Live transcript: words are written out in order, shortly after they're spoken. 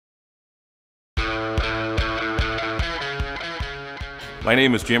My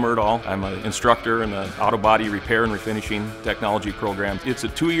name is Jim Erdahl. I'm an instructor in the Autobody Repair and Refinishing Technology program. It's a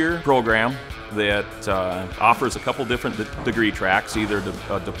 2-year program that offers a couple different degree tracks, either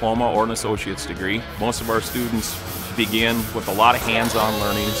a diploma or an associate's degree. Most of our students begin with a lot of hands-on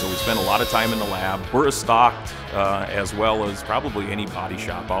learning, so we spend a lot of time in the lab. We're as stocked as well as probably any body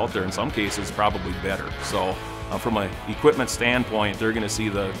shop out there, in some cases probably better. So from an equipment standpoint, they're going to see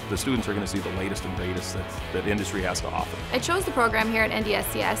the students are going to see the latest and greatest that industry has to offer. I chose the program here at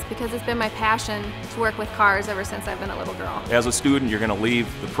NDSCS because it's been my passion to work with cars ever since I've been a little girl. As a student, you're going to leave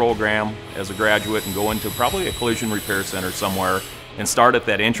the program as a graduate and go into probably a collision repair center somewhere and start at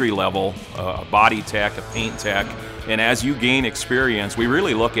that entry level, a body tech, a paint tech. And as you gain experience, we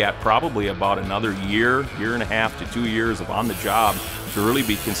really look at probably about another year and a half to 2 years of on the job to really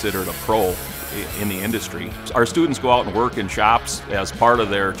be considered a pro in the industry. Our students go out and work in shops as part of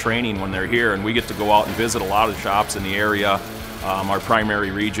their training when they're here, and we get to go out and visit a lot of shops in the area. Our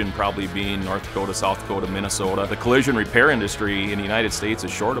primary region probably being North Dakota, South Dakota, Minnesota. The collision repair industry in the United States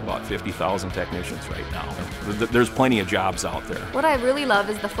is short about 50,000 technicians right now. There's plenty of jobs out there. What I really love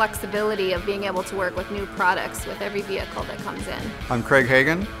is the flexibility of being able to work with new products with every vehicle that comes in. I'm Craig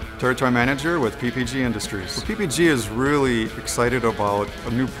Hagan, Territory Manager with PPG Industries. So PPG is really excited about a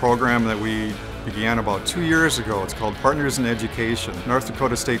new program that we began about 2 years ago. It's called Partners in Education. North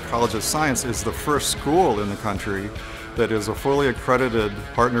Dakota State College of Science is the first school in the country that is a fully accredited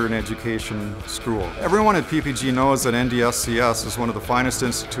partner in education school. Everyone at PPG knows that NDSCS is one of the finest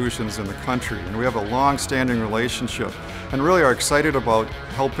institutions in the country, and we have a long-standing relationship and really are excited about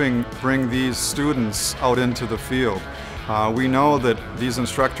helping bring these students out into the field. We know that these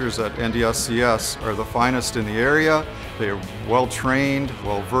instructors at NDSCS are the finest in the area. They are well-trained,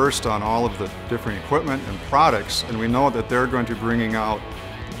 well-versed on all of the different equipment and products, and we know that they're going to be bringing out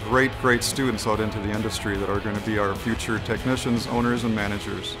great students out into the industry that are going to be our future technicians, owners, and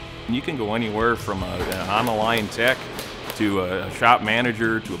managers. You can go anywhere from an on-the-line tech to a shop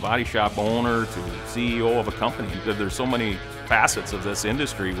manager to a body shop owner to CEO of a company. There's so many facets of this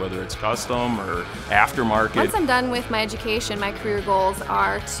industry, whether it's custom or aftermarket. Once I'm done with my education, my career goals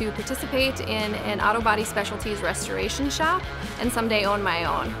are to participate in an Autobody specialties restoration shop and someday own my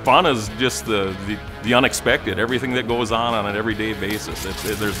own. Fun is just the unexpected, everything that goes on an everyday basis.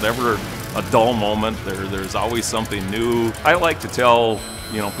 There's never a dull moment. There's always something new. I like to tell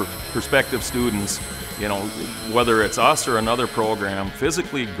prospective students, whether it's us or another program,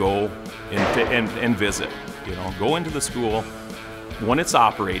 physically go and visit. Go into the school when it's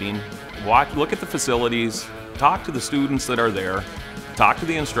operating, look at the facilities, talk to the students that are there, talk to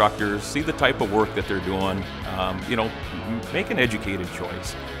the instructors, see the type of work that they're doing. Make an educated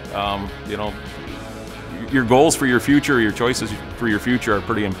choice. Your goals for your future, your choices for your future are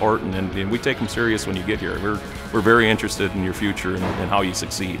pretty important, and we take them serious when you get here. We're very interested in your future and how you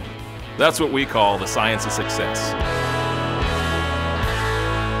succeed. That's what we call the science of success.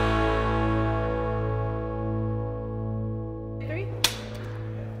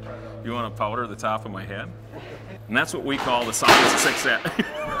 You want to powder the top of my head? And that's what we call the science of success.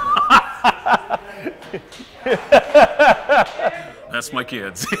 That's my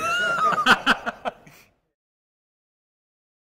kids.